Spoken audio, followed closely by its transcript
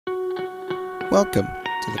Welcome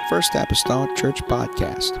to the First Apostolic Church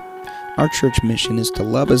Podcast. Our church mission is to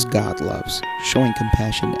love as God loves, showing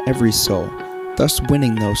compassion to every soul, thus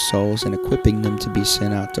winning those souls and equipping them to be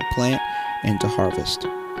sent out to plant and to harvest.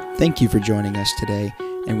 Thank you for joining us today,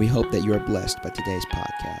 and we hope that you are blessed by today's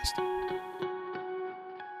podcast.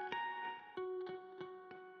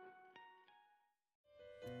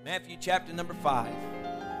 Matthew chapter number 5.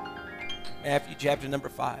 Matthew chapter number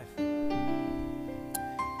 5.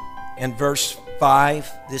 And verse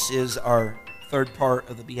 5, this is our third part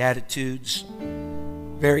of the Beatitudes.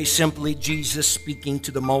 Very simply, Jesus speaking to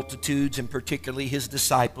the multitudes, and particularly his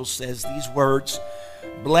disciples, says these words,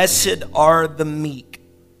 "Blessed are the meek,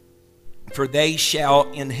 for they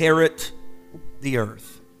shall inherit the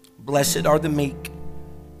earth." Blessed are the meek,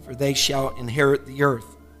 for they shall inherit the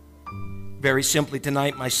earth. Very simply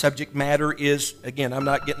tonight, my subject matter is, again, I'm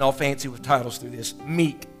not getting all fancy with titles through this,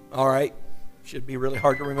 meek, all right? Should be really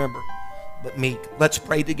hard to remember, but meek. Let's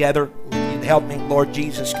pray together. Will you help me, Lord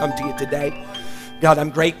Jesus, come to you today. God,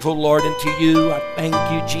 I'm grateful, Lord, and to you, I thank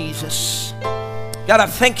you, Jesus. God, I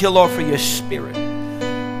thank you, Lord, for your spirit.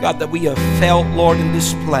 God, that we have felt, Lord, in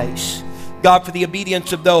this place. God, for the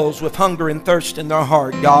obedience of those with hunger and thirst in their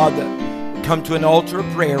heart, God, that come to an altar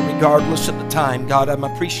of prayer regardless of the time. God, I'm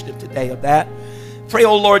appreciative today of that. Pray,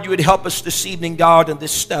 oh Lord, you would help us this evening, God, in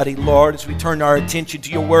this study, Lord, as we turn our attention to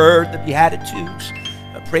your word, the Beatitudes.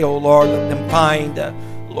 I pray, oh Lord, let them find,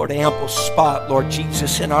 Lord, ample spot, Lord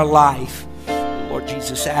Jesus, in our life. Lord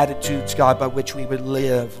Jesus, attitudes, God, by which we would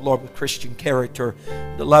live, Lord, with Christian character.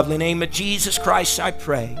 In the lovely name of Jesus Christ, I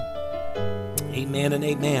pray. Amen and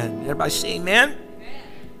amen. Everybody say amen? Amen.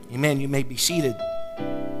 Amen. You may be seated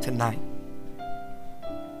tonight.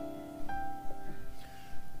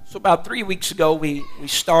 So about 3 weeks ago, we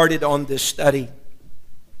started on this study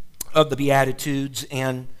of the Beatitudes,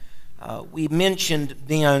 and we mentioned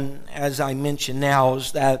then, as I mention now,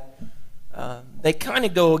 is that they kind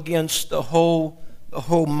of go against the whole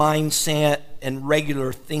mindset and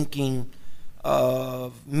regular thinking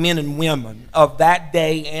of men and women of that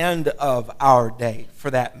day and of our day,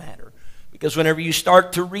 for that matter. Because whenever you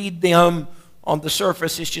start to read them on the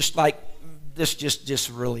surface, it's just like, this just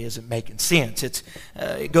really isn't making sense.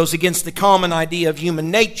 It goes against the common idea of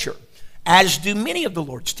human nature, as do many of the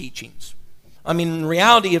Lord's teachings. I mean, in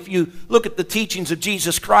reality, if you look at the teachings of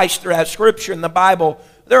Jesus Christ throughout Scripture and the Bible,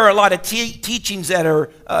 there are a lot of teachings that are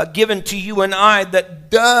given to you and I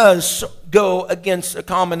that does go against a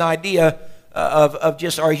common idea of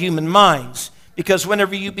just our human minds. Because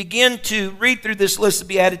whenever you begin to read through this list of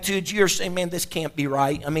Beatitudes, you're saying, man, this can't be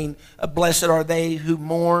right. I mean, blessed are they who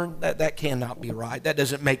mourn. That cannot be right. That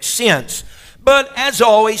doesn't make sense. But as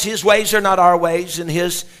always, his ways are not our ways, and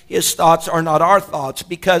his thoughts are not our thoughts,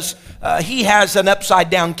 because he has an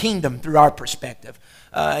upside-down kingdom through our perspective.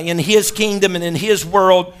 In his kingdom and in his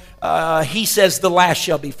world, he says the last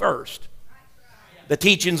shall be first. The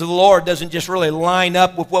teachings of the Lord doesn't just really line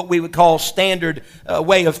up with what we would call standard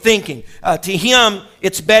way of thinking. To him,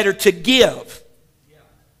 it's better to give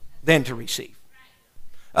than to receive.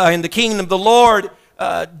 In the kingdom of the Lord,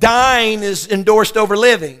 dying is endorsed over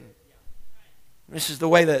living. This is the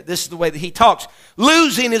way that he talks.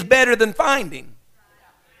 Losing is better than finding.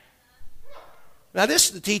 Now this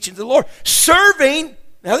is the teachings of the Lord. Serving,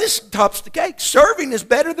 now this tops the cake. Serving is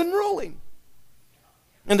better than ruling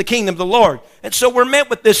in the kingdom of the Lord. And so we're met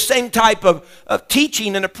with this same type of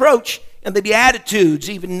teaching and approach in the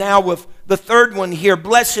Beatitudes, even now with the third one here.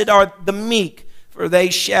 Blessed are the meek, for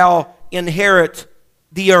they shall inherit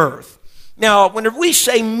the earth. Now, whenever we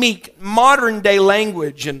say meek, modern day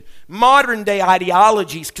language and modern day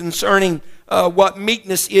ideologies concerning what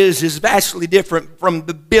meekness is vastly different from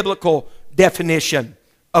the biblical definition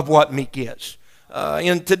of what meek is.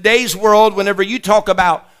 In today's world, whenever you talk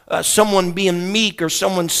about someone being meek, or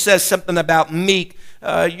someone says something about meek,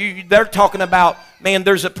 they're talking about, man,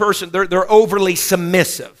 there's a person, they're overly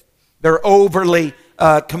submissive. They're overly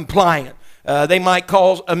compliant. They might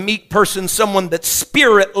call a meek person someone that's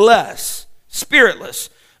spiritless.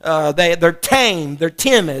 They're tame, they're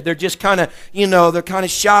timid, they're just kind of, they're kind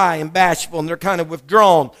of shy and bashful, and they're kind of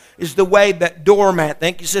withdrawn. Is the way that doormat,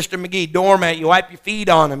 thank you, Sister McGee, doormat, you wipe your feet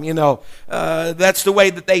on them, that's the way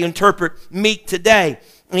that they interpret meek today.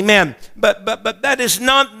 Amen. But that is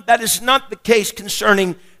not the case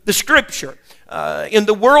concerning the Scripture. In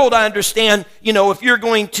the world, I understand, if you're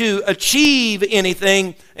going to achieve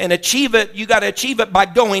anything and achieve it, you got to achieve it by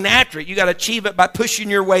going after it. You got to achieve it by pushing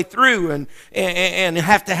your way through and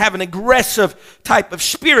have to have an aggressive type of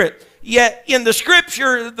spirit. Yet in the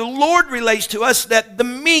Scripture, the Lord relates to us that the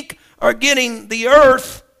meek are getting the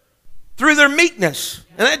earth through their meekness.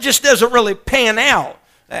 And that just doesn't really pan out.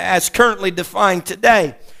 as currently defined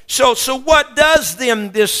today. So what does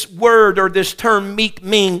then this word or this term meek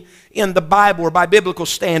mean in the Bible or by biblical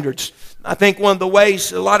standards? I think one of the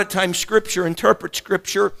ways, a lot of times Scripture interprets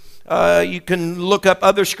Scripture. You can look up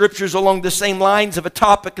other scriptures along the same lines of a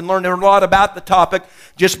topic and learn a lot about the topic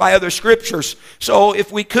just by other scriptures. So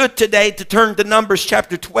if we could today to turn to Numbers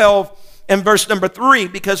chapter 12 and verse number 3,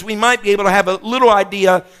 because we might be able to have a little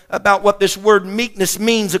idea about what this word meekness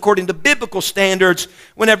means according to biblical standards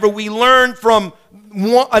whenever we learn from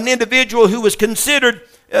an individual who was considered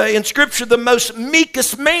in Scripture the most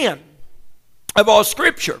meekest man of all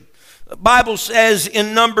Scripture. The Bible says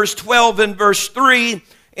in Numbers 12 and verse 3,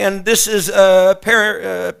 and this is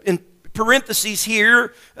in parentheses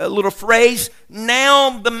here, a little phrase,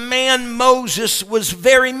 now the man Moses was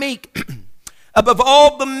very meek above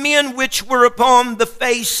all the men which were upon the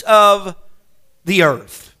face of the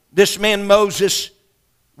earth. This man Moses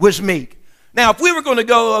was meek. Now, if we were going to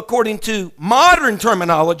go according to modern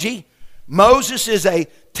terminology, Moses is a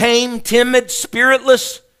tame, timid,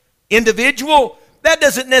 spiritless individual. That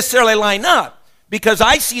doesn't necessarily line up, because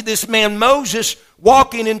I see this man Moses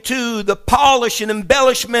walking into the polish and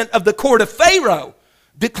embellishment of the court of Pharaoh,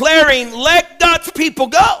 declaring, let God's people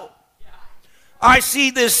go. I see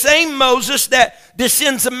this same Moses that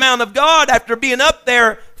descends the Mount of God after being up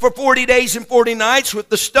there for 40 days and 40 nights with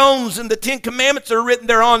the stones and the 10 Commandments that are written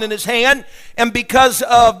thereon in his hand. And because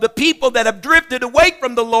of the people that have drifted away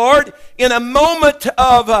from the Lord, in a moment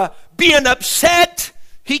of being upset,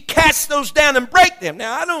 he casts those down and break them.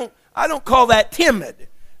 Now, I don't call that timid.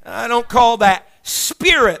 I don't call that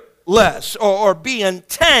spiritless or being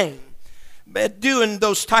tame, but doing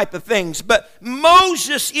those type of things. But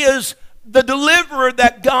Moses is the deliverer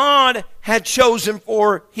that God had chosen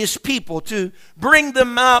for his people to bring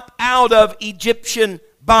them up out of Egyptian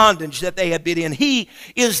bondage that they had been in. He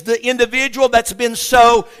is the individual that's been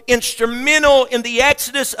so instrumental in the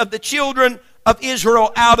exodus of the children of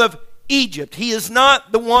Israel out of Egypt. He is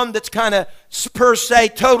not the one that's kind of per se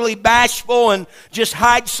totally bashful and just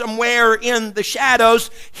hides somewhere in the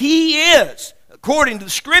shadows. He is, according to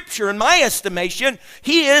the Scripture, in my estimation,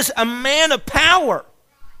 he is a man of power.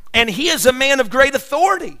 And he is a man of great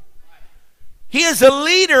authority. He is a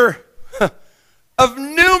leader of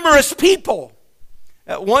numerous people.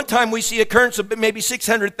 At one time we see occurrence of maybe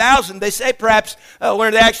 600,000. They say perhaps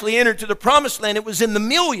when they actually entered to the promised land, it was in the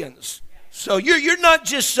millions. So you're not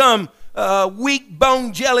just some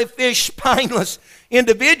weak-boned jellyfish, spineless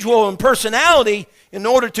individual and personality in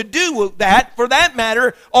order to do that. For that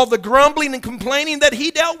matter, all the grumbling and complaining that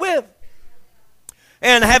he dealt with,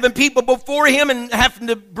 and having people before him and having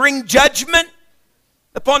to bring judgment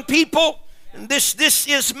upon people. And this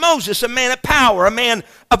is Moses, a man of power, a man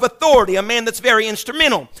of authority, a man that's very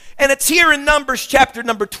instrumental. And it's here in Numbers chapter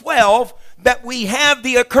number 12 that we have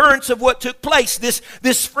the occurrence of what took place.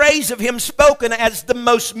 This phrase of him spoken as the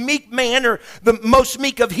most meek man, or the most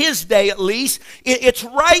meek of his day at least.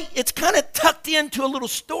 It's kind of tucked into a little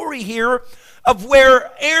story here of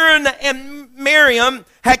where Aaron and Miriam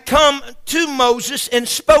had come to Moses and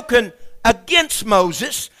spoken against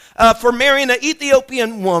Moses for marrying an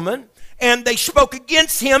Ethiopian woman. And they spoke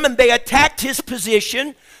against him, and they attacked his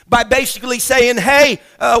position by basically saying, hey,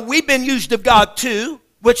 we've been used of God too,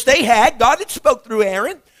 which they had. God had spoke through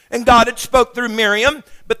Aaron, and God had spoke through Miriam.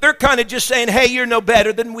 But they're kind of just saying, hey, you're no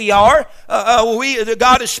better than we are.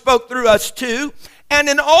 God has spoke through us too. And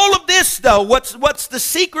in all of this, though, what's the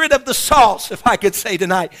secret of the sauce, if I could say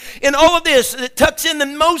tonight? In all of this, it tucks in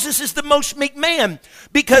that Moses is the most meek man.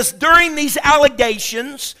 Because during these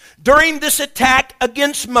allegations, during this attack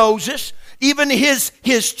against Moses, even his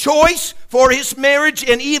choice for his marriage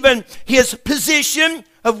and even his position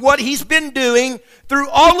of what he's been doing, through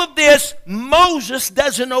all of this, Moses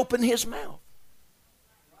doesn't open his mouth.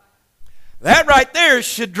 That right there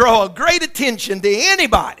should draw great attention to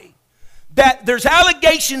anybody. That there's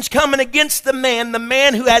allegations coming against the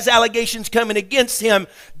man who has allegations coming against him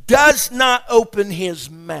does not open his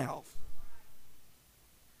mouth.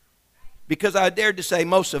 Because I dared to say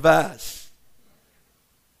most of us.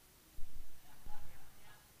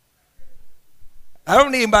 I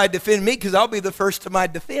don't need anybody to defend me, because I'll be the first to my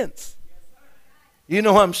defense. You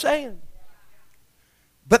know what I'm saying?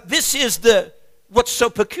 But this is what's so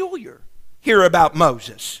peculiar here about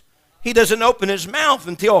Moses. He doesn't open his mouth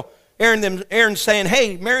until Aaron's saying,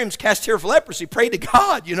 hey, Miriam's cast here for leprosy. Pray to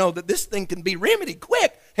God, that this thing can be remedied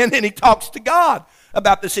quick. And then he talks to God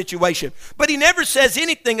about the situation. But he never says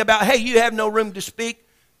anything about, hey, you have no room to speak.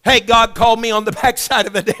 Hey, God called me on the backside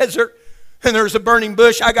of the desert, and there's a burning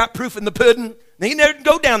bush. I got proof in the pudding. He didn't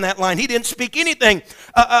go down that line. He didn't speak anything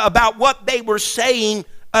about what they were saying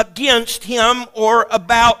against him or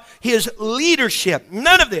about his leadership.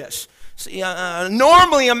 None of this. See,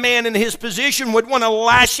 normally a man in his position would want to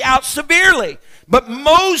lash out severely. But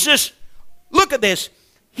Moses, look at this.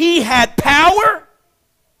 He had power.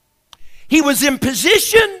 He was in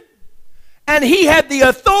position. And he had the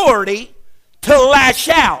authority to lash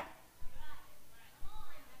out.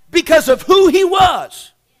 Because of who he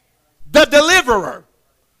was. The deliverer.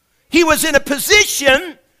 He was in a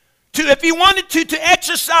position to, if he wanted to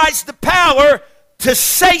exercise the power to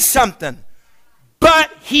say something.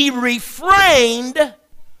 But he refrained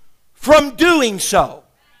from doing so.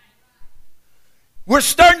 We're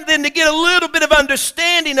starting then to get a little bit of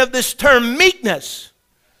understanding of this term meekness.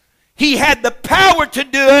 He had the power to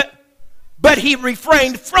do it, but he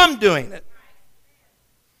refrained from doing it.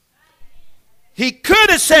 He could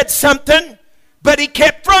have said something, but he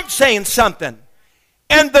kept from saying something.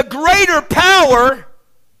 And the greater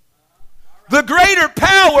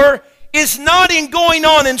power is not in going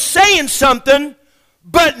on and saying something,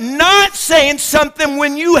 but not saying something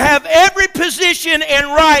when you have every position and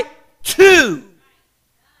right to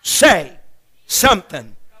say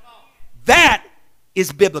something. That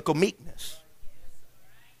is biblical meekness.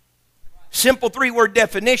 Simple three-word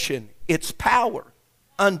definition. It's power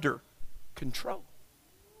under control.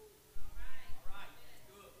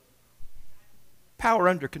 Power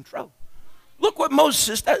under control. Look what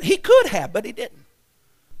Moses does. He could have, but he didn't.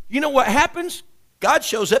 You know what happens? God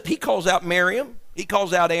shows up. He calls out Miriam. He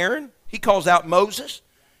calls out Aaron. He calls out Moses.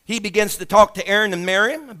 He begins to talk to Aaron and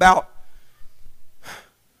Miriam about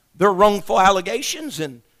their wrongful allegations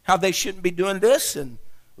and how they shouldn't be doing this. And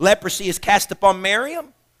leprosy is cast upon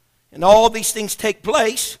Miriam. And all these things take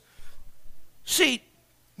place. See,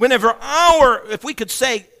 if we could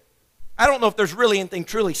say, I don't know if there's really anything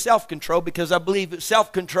truly self-control, because I believe that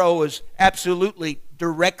self-control is absolutely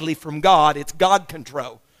directly from God. It's God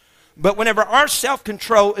control. But whenever our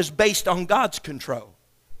self-control is based on God's control,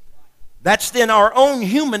 that's then our own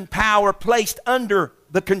human power placed under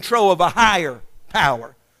the control of a higher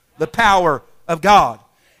power, the power of God.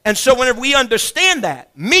 And so whenever we understand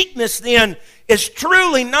that, meekness then is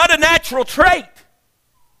truly not a natural trait.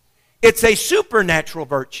 It's a supernatural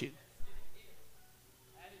virtue.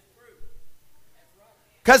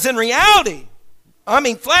 Because in reality,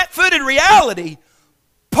 flat-footed reality,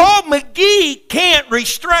 Paul McGee can't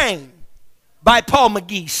restrain by Paul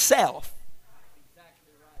McGee's self.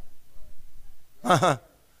 That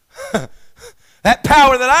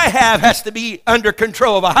power that I have has to be under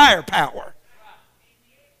control of a higher power.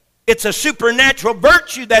 It's a supernatural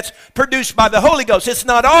virtue that's produced by the Holy Ghost. It's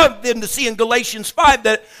not all of them to see in Galatians 5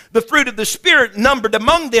 that the fruit of the Spirit numbered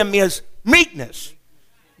among them is meekness.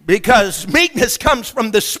 Because meekness comes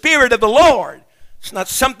from the Spirit of the Lord. It's not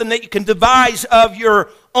something that you can devise of your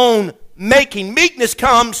own making. Meekness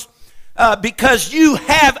comes because you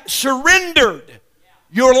have surrendered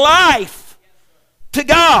your life to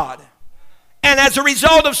God. And as a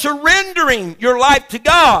result of surrendering your life to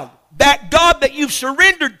God, that God that you've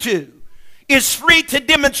surrendered to is free to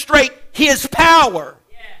demonstrate His power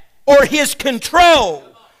or His control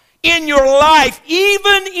in your life,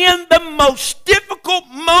 even in the most difficult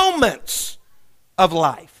moments of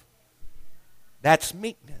life. That's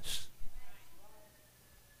meekness.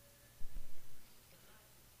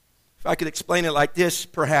 If I could explain it like this,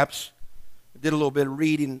 perhaps, I did a little bit of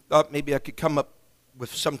reading, thought maybe I could come up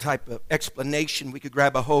with some type of explanation we could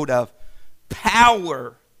grab a hold of.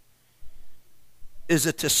 Power is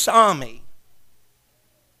a tsunami.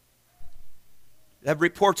 I have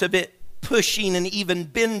reports of it pushing and even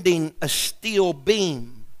bending a steel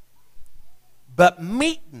beam. But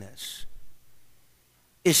meekness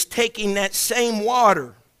is taking that same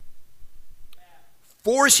water,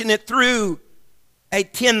 forcing it through a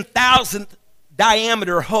 10,000th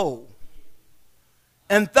diameter hole.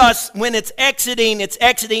 And thus, when it's exiting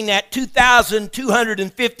at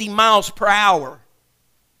 2,250 miles per hour,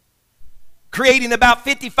 creating about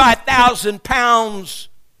 55,000 pounds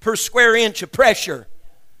per square inch of pressure.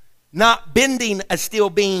 Not bending a steel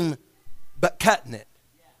beam, but cutting it.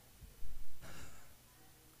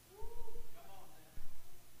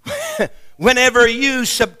 Whenever you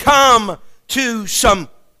succumb to some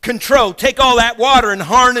control, take all that water and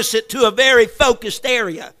harness it to a very focused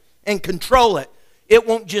area and control it. It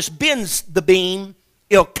won't just bend the beam,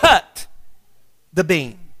 it'll cut the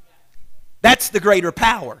beam. That's the greater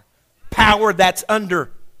power. Power that's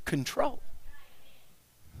under control.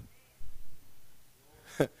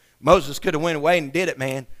 Moses could have went away and did it,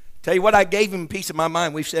 man. Tell you what, I gave him a piece of my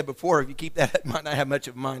mind. We've said before, if you keep that, might not have much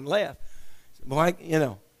of mine left. Well,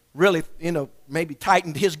 really, maybe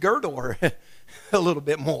tightened his girdle a little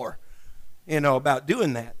bit more. about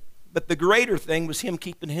doing that. But the greater thing was him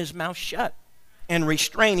keeping his mouth shut and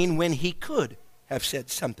restraining when he could have said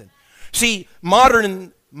something. See,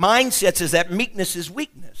 modern mindsets is that meekness is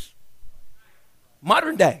weakness.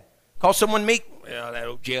 Modern day. Call someone meek, well, that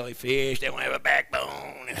old jellyfish, they don't have a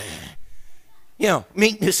backbone.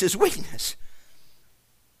 Meekness is weakness.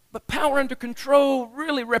 But power under control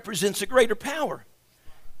really represents a greater power.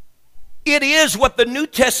 It is what the New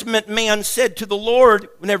Testament man said to the Lord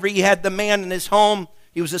whenever he had the man in his home.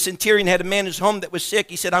 He was a centurion, had a man in his home that was sick.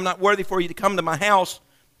 He said, I'm not worthy for you to come to my house.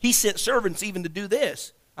 He sent servants even to do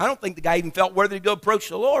this. I don't think the guy even felt worthy to go approach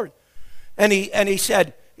the Lord. And he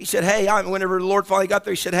said, hey, whenever the Lord finally got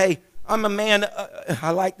there, he said, hey, I'm a man,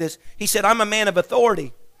 I like this. He said, I'm a man of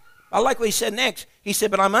authority. I like what he said next. He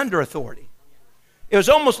said, but I'm under authority. It was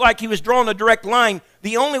almost like he was drawing a direct line.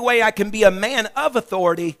 The only way I can be a man of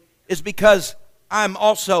authority is because I'm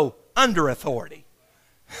also under authority.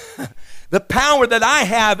 The power that I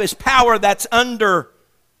have is power that's under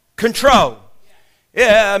control.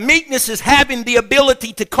 Meekness is having the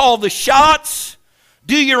ability to call the shots,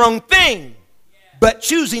 do your own thing, but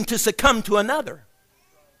choosing to succumb to another.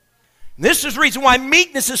 And this is the reason why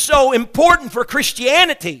meekness is so important for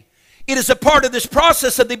Christianity. It is a part of this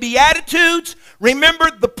process of the Beatitudes. Remember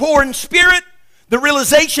the poor in spirit, the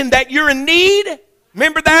realization that you're in need.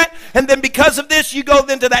 Remember that? And then because of this, you go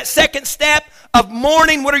then to that second step of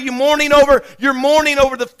mourning. What are you mourning over? You're mourning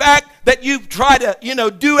over the fact that you've tried to,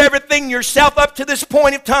 do everything yourself up to this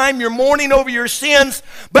point of time. You're mourning over your sins.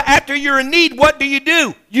 But after you're in need, what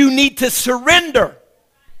do? You need to surrender.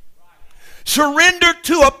 Surrender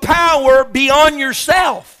to a power beyond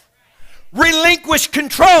yourself. Relinquish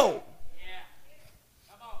control.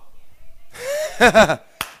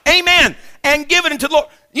 Amen. And give it into the Lord.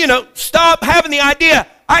 Stop having the idea,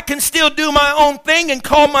 I can still do my own thing and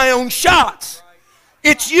call my own shots.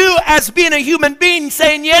 It's you as being a human being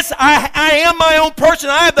saying, yes, I am my own person.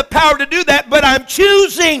 I have the power to do that, but I'm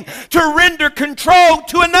choosing to render control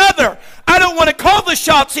to another. I don't want to call the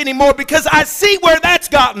shots anymore because I see where that's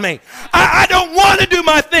gotten me. I don't want to do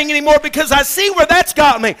my thing anymore because I see where that's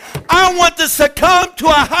gotten me. I want to succumb to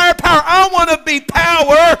a higher power. I want to be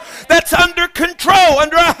power that's under control,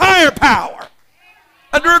 under a higher power,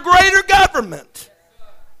 under a greater government.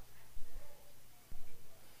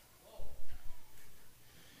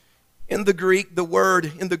 In the Greek, the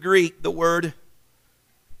word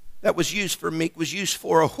that was used for meek was used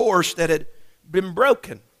for a horse that had been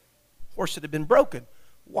broken. Horse that had been broken.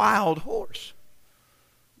 Wild horse.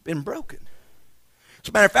 Been broken. As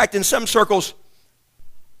a matter of fact, in some circles,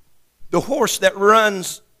 the horse that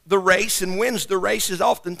runs the race and wins the race is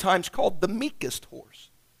oftentimes called the meekest horse.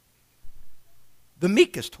 The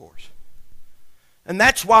meekest horse. And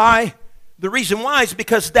that's why, the reason why is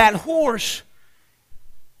because that horse,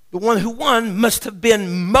 the one who won, must have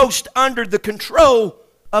been most under the control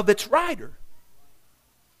of its rider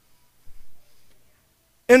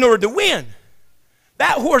in order to win.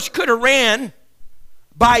 That horse could have ran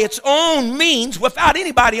by its own means without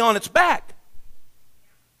anybody on its back.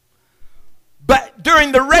 But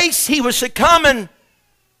during the race, he was succumbing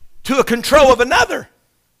to a control of another.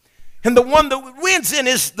 And the one that wins in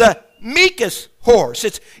is the meekest horse.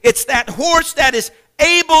 It's that horse that is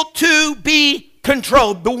able to be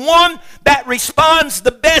controlled. The one that responds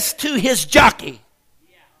the best to his jockey.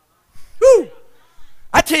 Whew.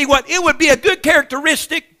 I tell you what, it would be a good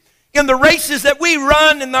characteristic in the races that we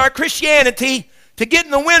run in our Christianity to get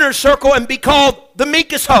in the winner's circle and be called the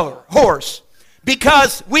meekest horse.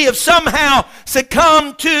 Because we have somehow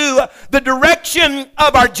succumbed to the direction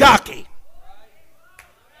of our jockey.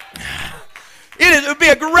 It would be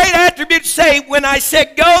a great attribute to say, when I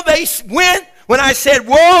said go, they went. When I said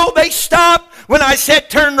whoa, they stopped. When I said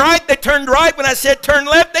turn right, they turned right. When I said turn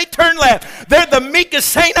left, they turned left. They're the meekest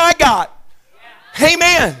saint I got. Yeah.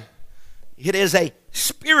 Amen. It is a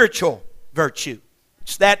spiritual virtue.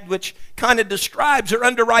 It's that which kind of describes or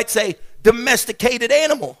underwrites a domesticated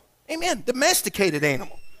animal. Amen. Domesticated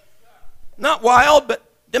animal. Not wild, but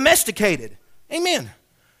domesticated. Amen.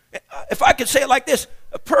 If I could say it like this,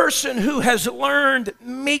 a person who has learned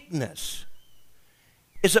meekness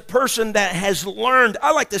is a person that has learned,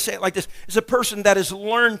 I like to say it like this, is a person that has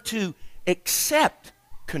learned to accept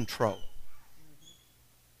control.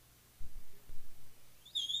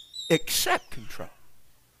 Accept control.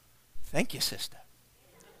 Thank you, sister.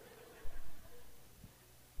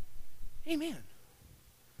 Amen.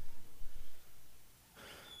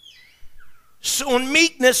 So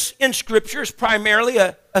meekness in Scripture is primarily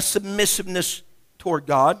a submissiveness toward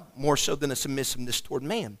God, more so than a submissiveness toward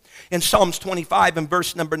man. In Psalms 25 and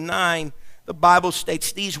verse number 9, the Bible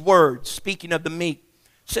states these words, speaking of the meek.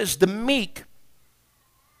 It says the meek,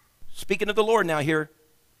 speaking of the Lord now here,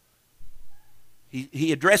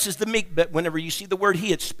 he addresses the meek, but whenever you see the word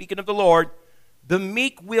he, it's speaking of the Lord. The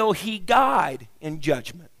meek will he guide in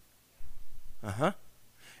judgment.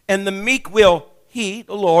 And the meek will he,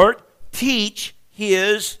 the Lord, teach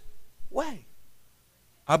his way.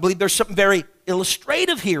 I believe there's something very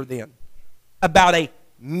illustrative here then about a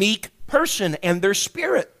meek person and their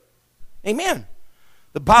spirit. Amen.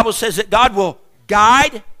 The Bible says that God will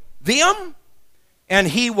guide them and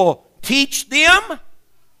he will teach them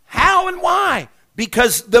how and why.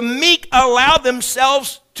 Because the meek allow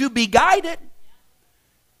themselves to be guided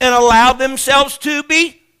and allow themselves to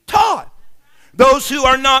be taught. Those who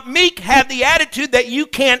are not meek have the attitude that you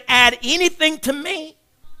can't add anything to me,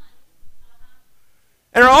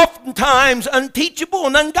 and are oftentimes unteachable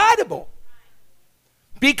and unguidable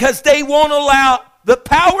because they won't allow the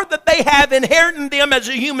power that they have inherent in them as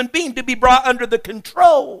a human being to be brought under the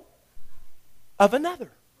control of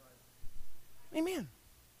another. Amen.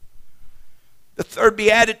 The third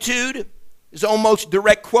beatitude is almost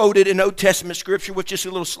direct quoted in Old Testament scripture with just a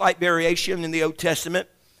little slight variation in the Old Testament.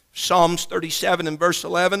 Psalms 37 and verse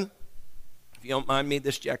 11. If you don't mind me,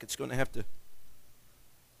 this jacket's going to have to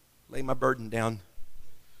lay my burden down.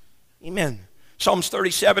 Amen. Psalms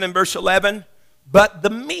 37 and verse 11. But the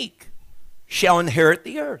meek shall inherit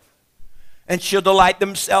the earth, and shall delight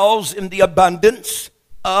themselves in the abundance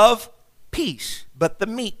of peace. But the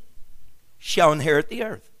meek shall inherit the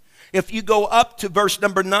earth. If you go up to verse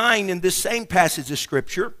number 9 in this same passage of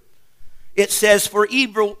Scripture, it says, for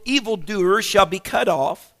evildoers shall be cut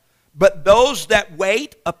off, but those that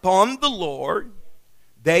wait upon the Lord,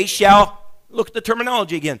 they shall, look at the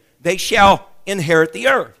terminology again, they shall inherit the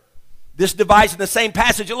earth. This divides in the same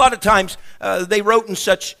passage. A lot of times they wrote in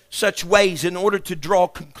such ways in order to draw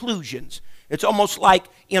conclusions. It's almost like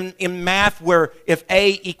in math where if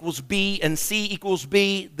A equals B and C equals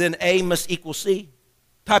B, then A must equal C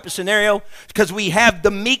type of scenario. Because we have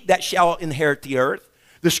the meek that shall inherit the earth.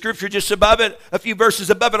 The scripture just above it, a few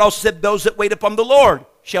verses above it, also said those that wait upon the Lord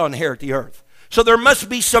shall inherit the earth. So there must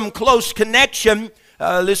be some close connection.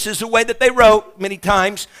 This is the way that they wrote many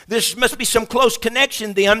times. This must be some close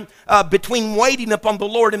connection then between waiting upon the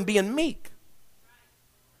Lord and being meek.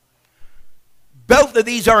 Both of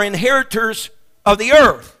these are inheritors of the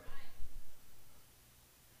earth.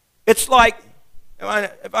 It's like,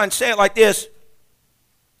 if I can say it like this,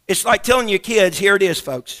 it's like telling your kids, here it is,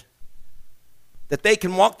 folks, that they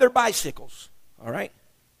can walk their bicycles, all right,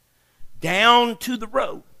 down to the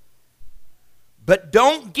road. But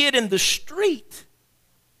don't get in the street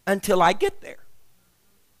until I get there.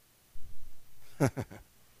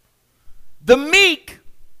 The meek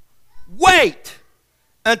wait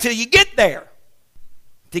until you get there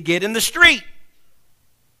to get in the street.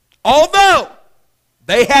 Although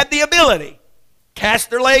they had the ability, cast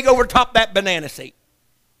their leg over top that banana seat,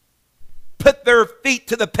 put their feet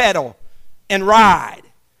to the pedal, and ride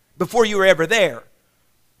before you were ever there.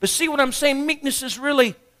 But see what I'm saying? Meekness is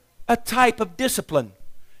really a type of discipline.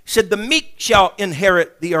 He said, the meek shall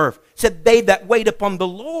inherit the earth. He said, they that wait upon the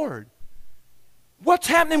Lord. What's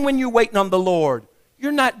happening when you're waiting on the Lord?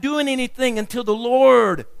 You're not doing anything until the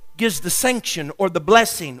Lord gives the sanction or the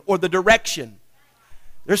blessing or the direction.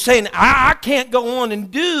 They're saying, I can't go on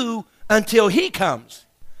and do until he comes.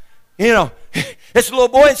 You know, this little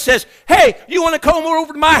boy that says, hey, you want to come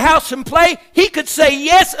over to my house and play? He could say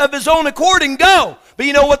yes of his own accord and go. But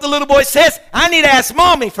you know what the little boy says? I need to ask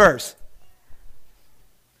mommy first.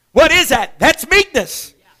 What is that? That's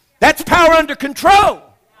meekness. That's power under control.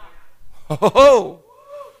 Oh.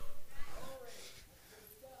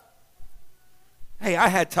 Hey, I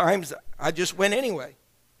had times I just went anyway.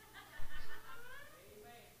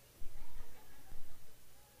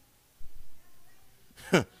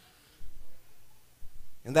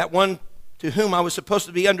 And that one to whom I was supposed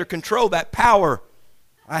to be under control, that power,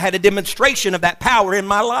 I had a demonstration of that power in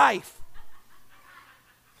my life.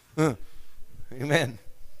 Amen.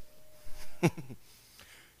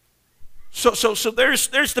 So there's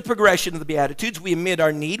the progression of the Beatitudes. We admit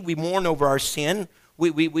our need. We mourn over our sin.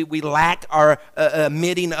 We lack our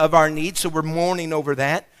admitting of our need, so we're mourning over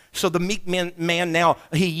that. So the meek man now,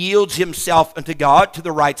 he yields himself unto God, to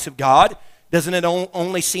the rights of God. Doesn't it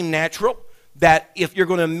only seem natural that if you're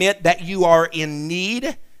going to admit that you are in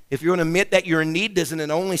need, if you're going to admit that you're in need, doesn't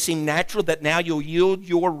it only seem natural that now you'll yield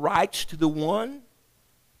your rights to the one?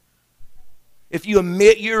 If you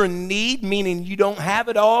admit you're in need, meaning you don't have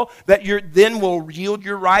it all, that you then will yield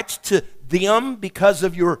your rights to them because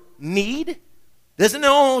of your need? Doesn't it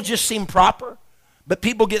all just seem proper? But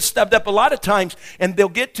people get stuffed up a lot of times, and they'll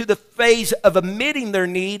get to the phase of admitting their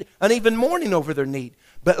need and even mourning over their need.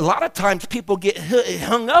 But a lot of times people get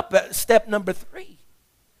hung up at step number 3.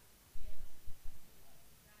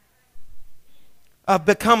 Of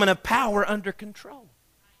becoming a power under control.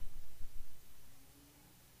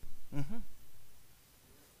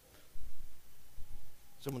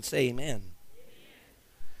 Someone say amen.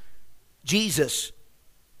 Jesus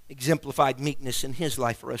exemplified meekness in his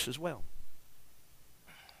life for us as well.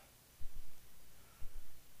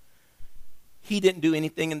 He didn't do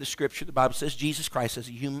anything in the Scripture. The Bible says Jesus Christ, as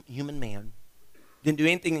a human man, didn't do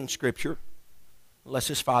anything in Scripture unless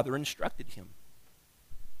his Father instructed him.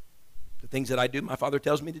 The things that I do, my Father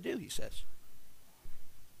tells me to do, he says.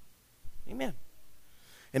 Amen.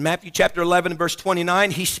 In Matthew chapter 11 and verse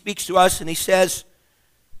 29, he speaks to us and he says,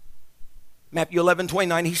 Matthew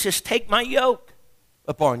 11:29, he says, take my yoke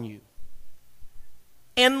upon you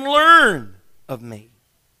and learn of me,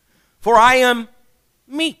 for I am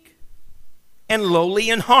meek and lowly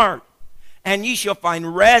in heart, and ye shall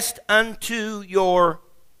find rest unto your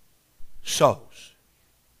souls.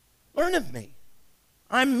 Learn of me.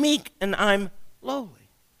 I'm meek and I'm lowly.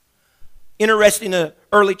 Interesting, an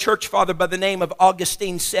early church father by the name of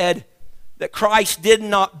Augustine said that Christ did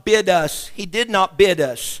not bid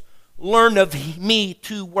us learn of me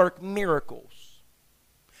to work miracles.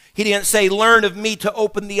 He didn't say, learn of me to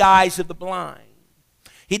open the eyes of the blind.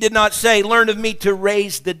 He did not say, learn of me to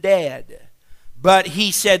raise the dead. But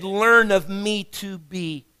he said, learn of me to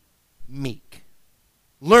be meek.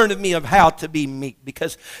 Learn of me of how to be meek.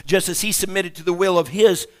 Because just as he submitted to the will of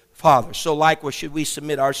his Father, so likewise should we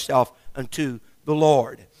submit ourselves unto the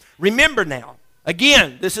Lord. Remember now,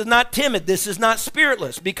 again, this is not timid, this is not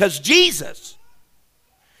spiritless, because Jesus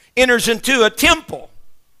enters into a temple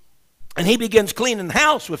and he begins cleaning the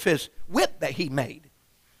house with his whip that he made.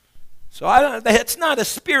 So it's not a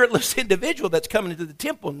spiritless individual that's coming into the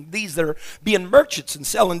temple, and these that are being merchants and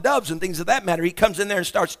selling doves and things of that matter. He comes in there and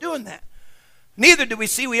starts doing that. Neither do we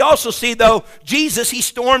see. We also see, though, Jesus, he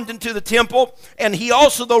stormed into the temple, and he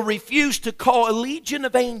also, though, refused to call a legion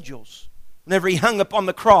of angels whenever he hung upon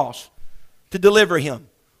the cross to deliver him.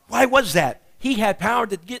 Why was that? He had power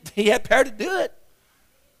to do it.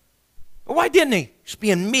 But why didn't he? He's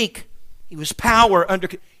being meek. He was power under.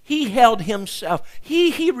 He held himself.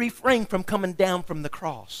 He refrained from coming down from the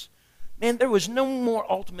cross. Man, there was no more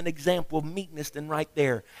ultimate example of meekness than right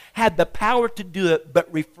there. Had the power to do it,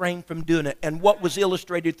 but refrained from doing it. And what was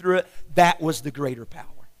illustrated through it, that was the greater power.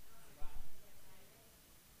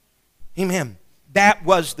 Amen. That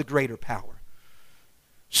was the greater power.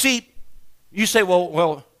 See, you say,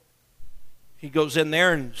 well, he goes in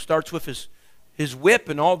there and starts with his whip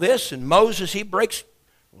and all this, and Moses, he breaks.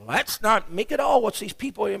 Well, that's not meek at all. What's these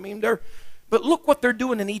people? I mean, but look what they're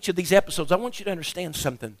doing in each of these episodes. I want you to understand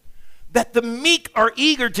something. That the meek are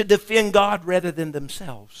eager to defend God rather than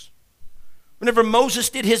themselves. Whenever Moses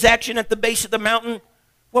did his action at the base of the mountain,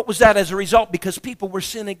 what was that as a result? Because people were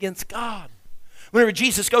sinning against God. Whenever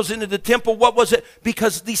Jesus goes into the temple, what was it?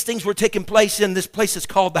 Because these things were taking place in this place that's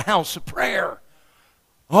called the house of prayer.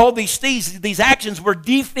 All these actions were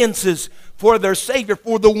defenses for their Savior,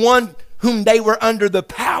 for the one whom they were under the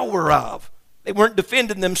power of. They weren't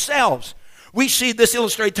defending themselves. We see this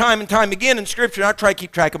illustrated time and time again in Scripture. I'll try to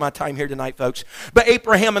keep track of my time here tonight, folks. But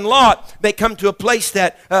Abraham and Lot, they come to a place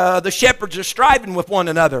that the shepherds are striving with one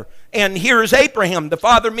another. And here is Abraham, the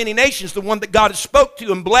father of many nations, the one that God has spoke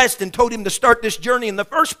to and blessed and told him to start this journey in the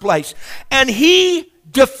first place. And he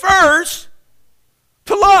defers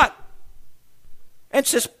to Lot and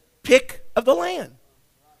says, pick of the land.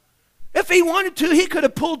 If he wanted to, he could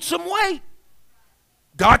have pulled some weight.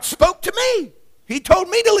 God spoke to me. He told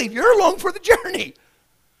me to leave. You're along for the journey.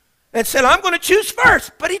 And said, I'm going to choose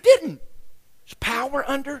first. But he didn't. It's power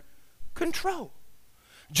under control.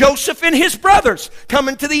 Joseph and his brothers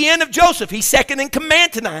coming to the end of Joseph. He's second in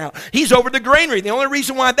command to now. He's over the granary. The only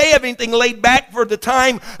reason why they have anything laid back for the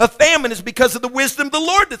time of famine is because of the wisdom of the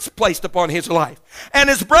Lord that's placed upon his life. And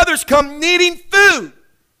his brothers come needing food.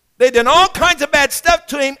 They did all kinds of bad stuff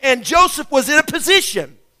to him, and Joseph was in a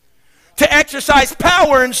position to exercise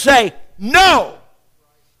power and say, no,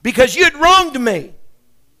 because you had wronged me.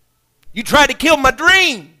 You tried to kill my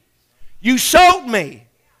dream. You sold me.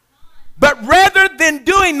 But rather than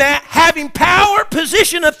doing that, having power,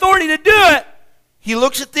 position, authority to do it, he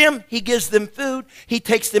looks at them, he gives them food, he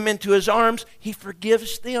takes them into his arms, he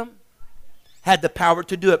forgives them. Had the power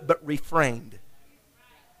to do it, but refrained.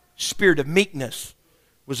 Spirit of meekness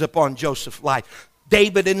was upon Joseph's life.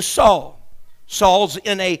 David and Saul. Saul's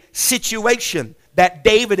in a situation that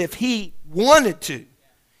David, if he wanted to,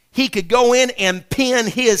 he could go in and pin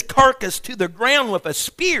his carcass to the ground with a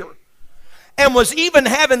spear. And was even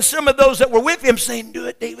having some of those that were with him saying, do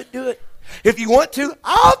it, David, do it. If you want to,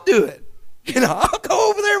 I'll do it. I'll go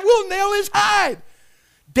over there, we'll nail his hide.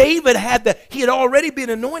 David he had already been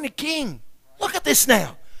anointed king. Look at this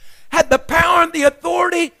now. Had the power and the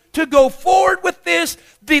authority to go forward with this.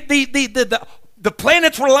 The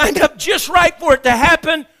planets were lined up just right for it to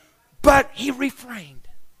happen, but he refrained.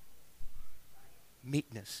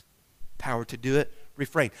 Meekness, power to do it,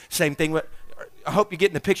 refrain. Same thing with, I hope you're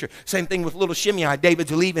getting the picture. Same thing with little Shimei.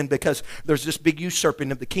 David's leaving because there's this big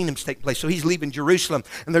usurping of the kingdoms taking place. So he's leaving Jerusalem,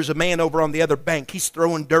 and there's a man over on the other bank. He's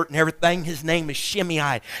throwing dirt and everything. His name is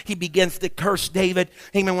Shimei. He begins to curse David.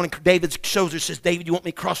 Amen. When David's soldier says, David, you want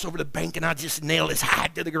me to cross over the bank and I'll just nail his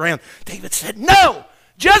hide to the ground? David said, no,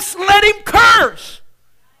 just let him curse.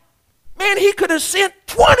 Man, he could have sent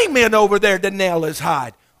 20 men over there to nail his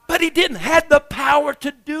hide. But he didn't have the power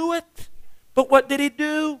to do it. But what did he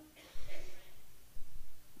do?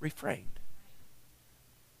 Refrained.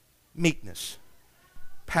 Meekness.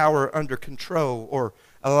 Power under control, or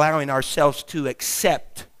allowing ourselves to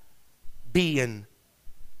accept being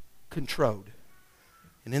controlled.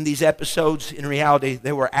 And in these episodes, in reality,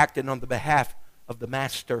 they were acting on the behalf of the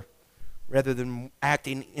master rather than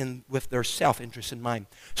acting with their self-interest in mind.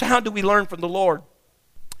 So how do we learn from the Lord?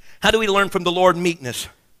 How do we learn from the Lord meekness?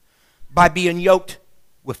 By being yoked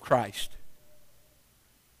with Christ.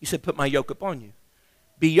 He said, put my yoke upon you.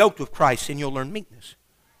 Be yoked with Christ and you'll learn meekness.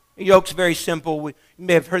 A yoke's very simple. You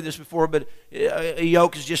may have heard this before, but a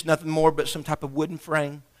yoke is just nothing more but some type of wooden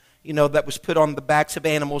frame, that was put on the backs of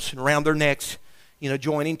animals and around their necks,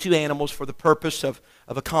 joining two animals for the purpose of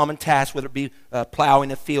a common task, whether it be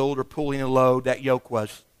plowing a field or pulling a load. That yoke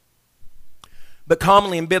was. But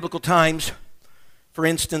commonly in biblical times, for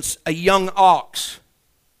instance, a young ox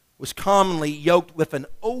was commonly yoked with an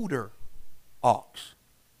older ox,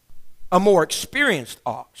 a more experienced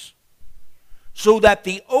ox, so that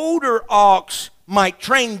the older ox might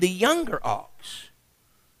train the younger ox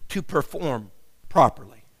to perform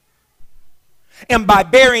properly. And by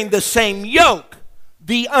bearing the same yoke,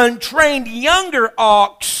 the untrained younger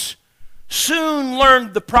ox soon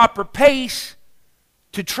learned the proper pace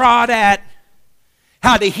to trot at,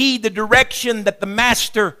 how to heed the direction that the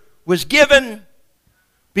master was given,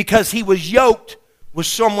 because he was yoked with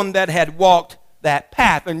someone that had walked that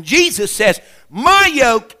path. And Jesus says, my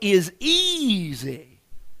yoke is easy.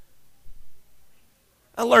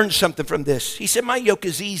 I learned something from this. He said, my yoke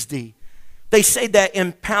is easy. They say that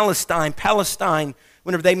in Palestine,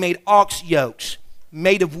 whenever they made ox yokes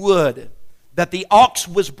made of wood, that the ox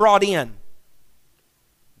was brought in.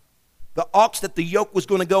 The ox that the yoke was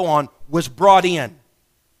going to go on was brought in.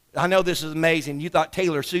 I know this is amazing. You thought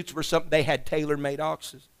tailor suits were something. They had tailor-made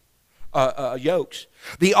yokes.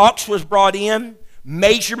 The ox was brought in,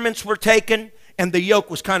 measurements were taken, and the yoke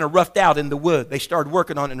was kind of roughed out in the wood. They started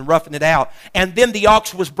working on it and roughing it out. And then the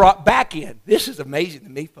ox was brought back in. This is amazing to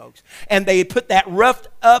me, folks. And they put that roughed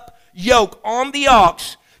up yoke on the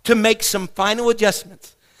ox to make some final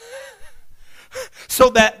adjustments so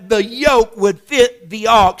that the yoke would fit the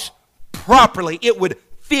ox properly. It would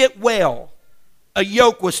fit well. A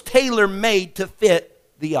yoke was tailor-made to fit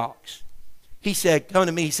the ox. He said, come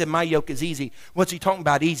to me, he said, my yoke is easy. What's he talking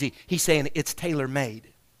about easy? He's saying it's tailor-made.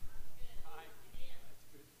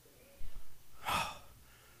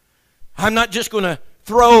 I'm not just going to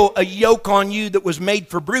throw a yoke on you that was made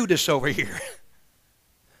for Brutus over here.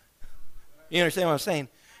 You understand what I'm saying?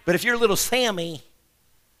 But if you're little Sammy,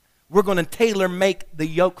 we're going to tailor-make the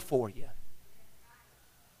yoke for you.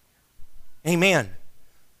 Amen.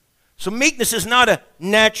 So meekness is not a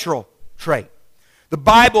natural trait. The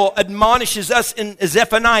Bible admonishes us in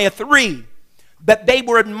Zephaniah 3 that they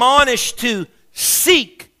were admonished to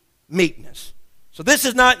seek meekness. So this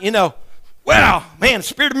is not, well, man,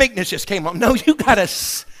 spirit of meekness just came on. No, you got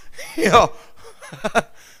to,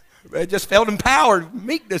 it just felt empowered,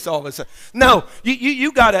 meekness all of a sudden. No,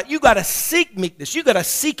 you gotta seek meekness. You gotta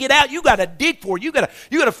seek it out. You gotta dig for it. You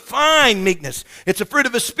gotta find meekness. It's a fruit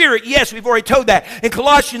of the Spirit. Yes, we've already told that. In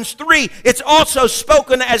Colossians 3, it's also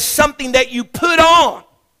spoken as something that you put on.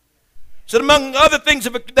 So among other things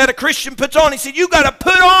that a Christian puts on, he said, you gotta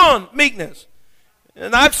put on meekness.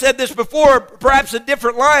 And I've said this before, perhaps a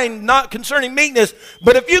different line, not concerning meekness,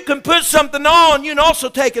 but if you can put something on, you can also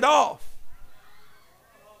take it off.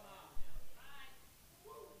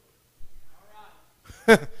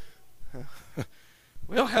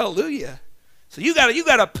 Well, hallelujah. So you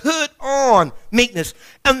gotta put on meekness.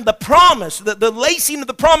 And the promise, the lacing of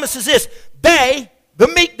the promise is this: they, the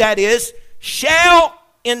meek that is, shall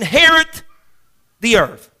inherit the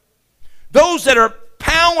earth. Those that are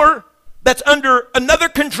power that's under another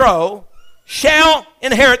control shall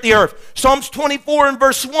inherit the earth. Psalms 24 and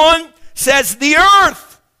verse 1 says, the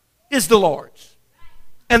earth is the Lord's,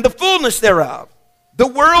 and the fullness thereof, the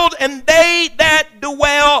world and they that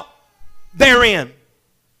dwell therein.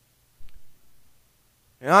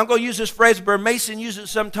 And I'm going to use this phrase, but Mason uses it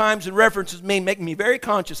sometimes and references me, making me very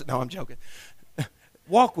conscious. No, I'm joking.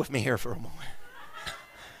 Walk with me here for a moment.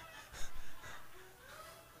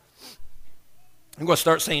 I'm going to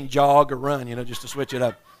start saying jog or run, just to switch it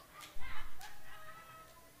up.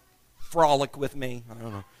 Frolic with me. I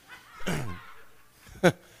don't know.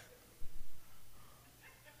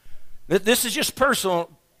 This is just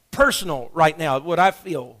personal right now, what I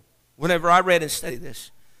feel whenever I read and study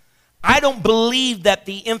this. I don't believe that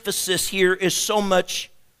the emphasis here is so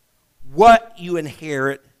much what you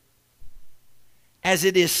inherit as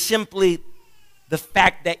it is simply the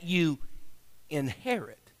fact that you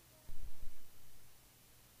inherit.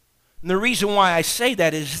 And the reason why I say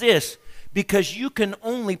that is this, because you can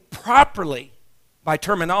only properly, by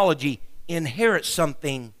terminology, inherit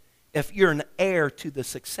something if you're an heir to the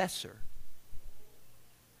successor.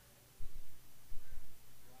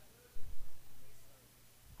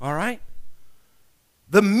 All right?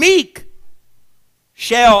 The meek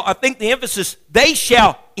shall, I think the emphasis, they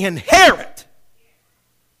shall inherit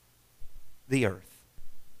the earth.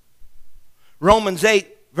 Romans 8,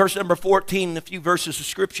 verse number 14, a few verses of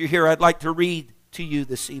scripture here I'd like to read to you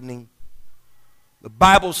this evening. The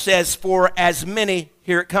Bible says, for as many,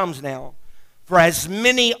 here it comes now, for as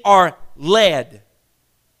many are led.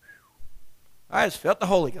 I just felt the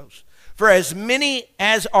Holy Ghost. For as many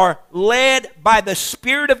as are led by the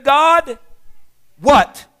Spirit of God,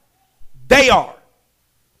 what? They are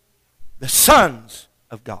the sons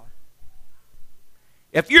of God.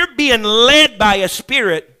 If you're being led by a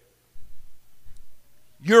spirit,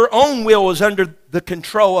 your own will is under the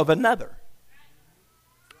control of another.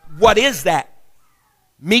 What is that?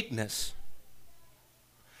 Meekness.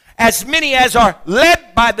 As many as are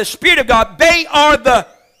led by the Spirit of God, they are the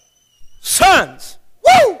sons.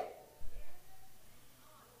 Woo!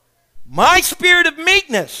 My spirit of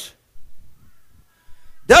meekness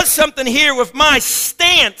does something here with my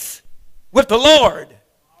stance with the Lord.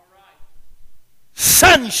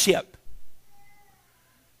 Sonship.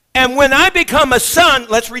 And when I become a son,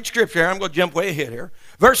 let's read scripture. I'm going to jump way ahead here.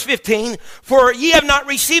 Verse 15, for ye have not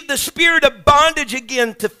received the spirit of bondage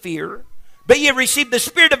again to fear, but ye have received the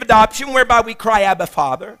spirit of adoption, whereby we cry, Abba,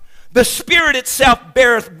 Father. The Spirit itself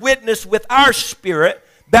beareth witness with our spirit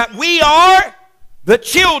that we are the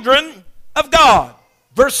children of God.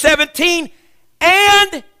 Verse 17,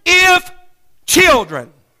 and if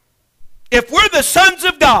children, if we're the sons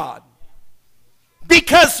of God,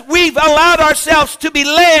 because we've allowed ourselves to be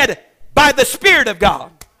led by the Spirit of God.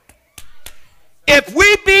 If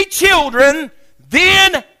we be children,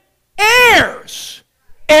 then heirs.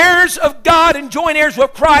 Heirs of God and joint heirs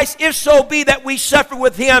with Christ, if so be that we suffer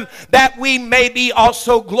with Him, that we may be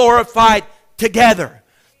also glorified together.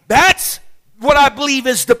 That's what I believe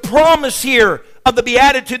is the promise here of the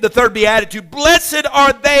Beatitude, the third Beatitude. Blessed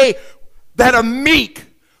are they that are meek,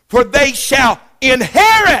 for they shall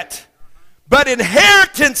inherit. But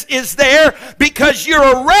inheritance is there because you're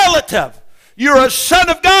a relative. You're a son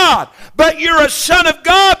of God. But you're a son of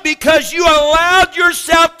God because you allowed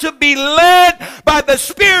yourself to be led by the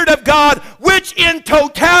Spirit of God, which in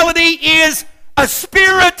totality is a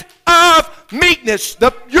spirit of meekness.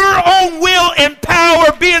 Your own will and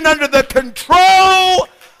power being under the control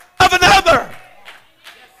of another.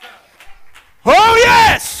 Oh,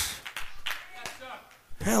 yes.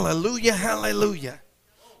 Hallelujah, hallelujah.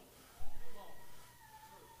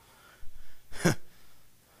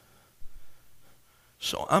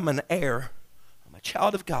 So I'm an heir. I'm a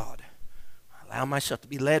child of God. I allow myself to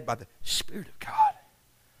be led by the Spirit of God.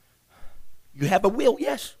 You have a will,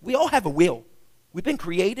 yes. We all have a will. We've been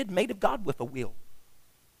created, made of God with a will.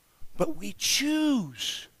 But we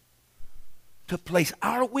choose to place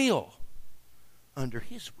our will under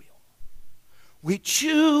His will. We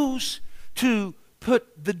choose to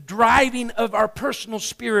put the driving of our personal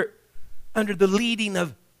spirit under the leading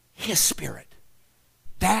of His Spirit.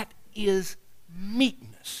 That is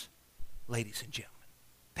meekness, ladies and gentlemen.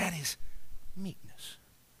 That is meekness.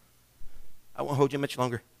 I won't hold you much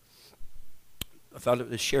longer. I thought I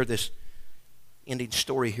would share this ending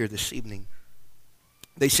story here this evening.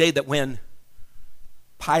 They say that when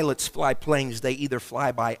pilots fly planes, they either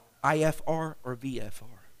fly by IFR or VFR.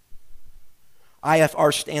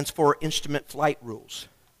 IFR stands for Instrument Flight Rules.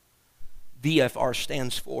 VFR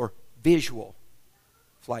stands for Visual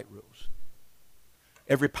Flight Rules.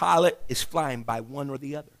 Every pilot is flying by one or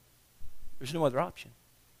the other. There's no other option.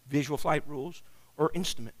 Visual flight rules or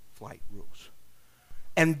instrument flight rules.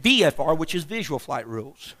 And VFR, which is visual flight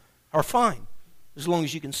rules, are fine. as long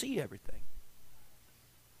as you can see everything.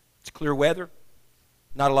 It's clear weather,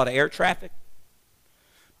 not a lot of air traffic.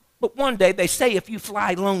 But one day they say if you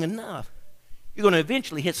fly long enough, you're going to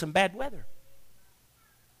eventually hit some bad weather.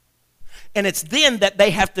 And it's then that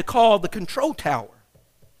they have to call the control tower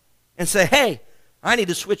and say, hey, I need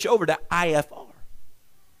to switch over to IFR,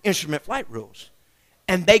 Instrument Flight Rules.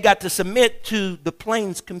 And they got to submit to the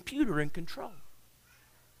plane's computer and control.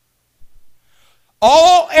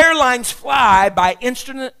 All airlines fly by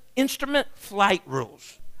instrument flight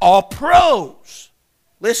rules. All pros,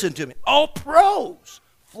 listen to me, all pros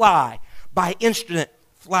fly by instrument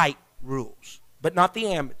flight rules, but not the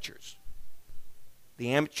amateurs.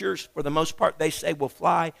 The amateurs, for the most part, they say will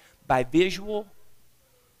fly by visual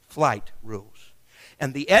flight rules.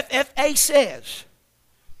 And the FAA says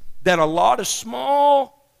that a lot of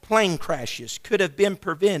small plane crashes could have been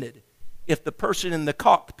prevented if the person in the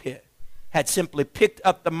cockpit had simply picked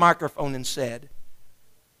up the microphone and said,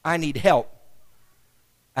 I need help.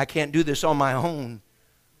 I can't do this on my own.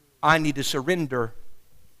 I need to surrender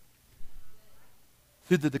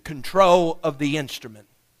to the control of the instrument.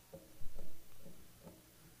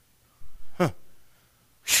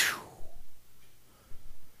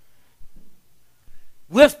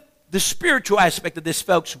 With the spiritual aspect of this,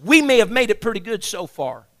 folks, we may have made it pretty good so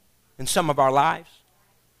far in some of our lives.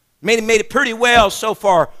 Made it pretty well so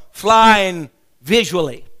far, flying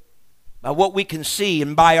visually by what we can see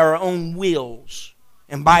and by our own wills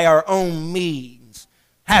and by our own means,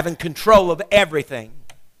 having control of everything.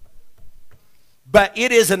 But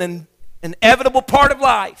it is an inevitable part of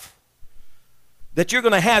life that you're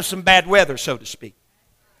going to have some bad weather, so to speak.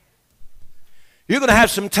 You're going to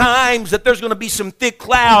have some times that there's going to be some thick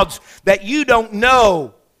clouds that you don't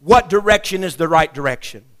know what direction is the right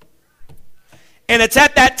direction. And it's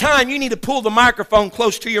at that time you need to pull the microphone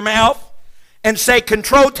close to your mouth and say,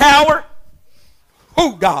 Control Tower.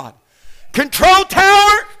 Oh, God. Control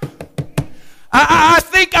Tower. I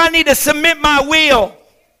think I need to submit my will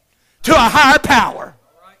to a higher power.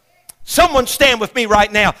 Someone stand with me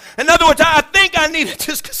right now. In other words, I think I need to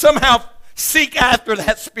just somehow seek after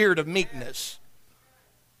that spirit of meekness.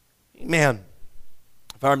 Amen.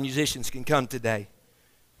 If our musicians can come today.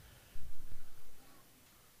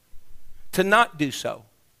 To not do so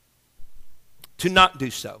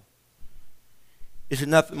is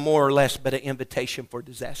nothing more or less but an invitation for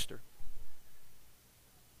disaster.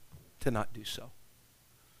 To not do so.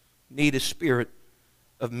 Need a spirit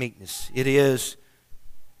of meekness. It is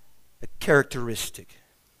a characteristic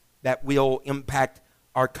that will impact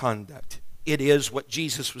our conduct. It is what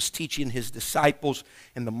Jesus was teaching his disciples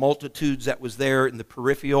and the multitudes that was there in the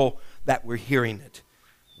peripheral that were hearing it.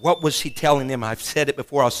 What was he telling them? I've said it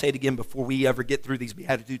before, I'll say it again before we ever get through these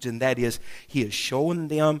Beatitudes, and that is, he is showing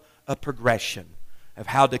them a progression of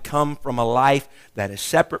how to come from a life that is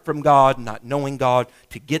separate from God, not knowing God,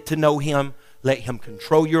 to get to know him, let him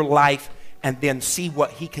control your life, and then see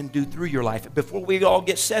what he can do through your life. Before we all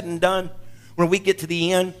get said and done, when we get to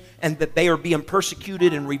the end and that they are being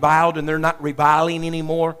persecuted and reviled and they're not reviling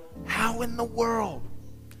anymore, how in the world?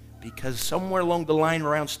 Because somewhere along the line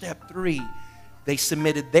around step 3, they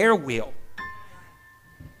submitted their will.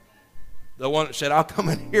 The one that said, I'll come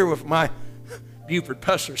in here with my Buford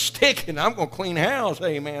Pusser stick and I'm going to clean house.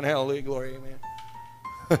 Amen, hallelujah, glory,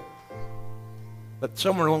 amen. But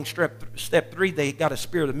somewhere along step 3, they got a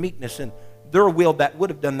spirit of meekness, and their will that would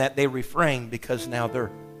have done that, they refrained because now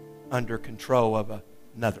they're under control of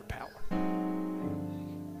another power.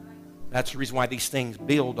 That's the reason why these things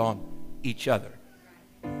build on each other.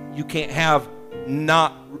 You can't have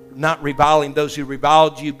not reviling those who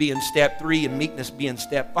reviled you being step 3 and meekness being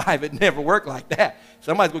step 5. It never worked like that.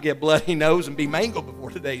 Somebody's going to get a bloody nose and be mangled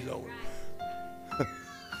before the day's over.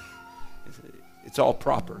 It's all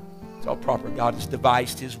proper. It's all proper. God has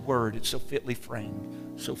devised his word. It's so fitly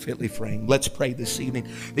framed. So fitly framed. Let's pray this evening.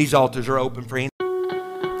 These altars are open for any.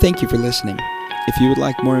 Thank you for listening. If you would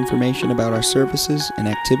like more information about our services and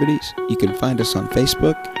activities, you can find us on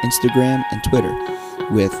Facebook, Instagram, and Twitter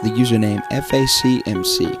with the username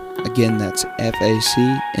FACMC. Again, that's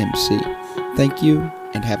FACMC. Thank you,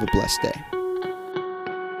 and have a blessed day.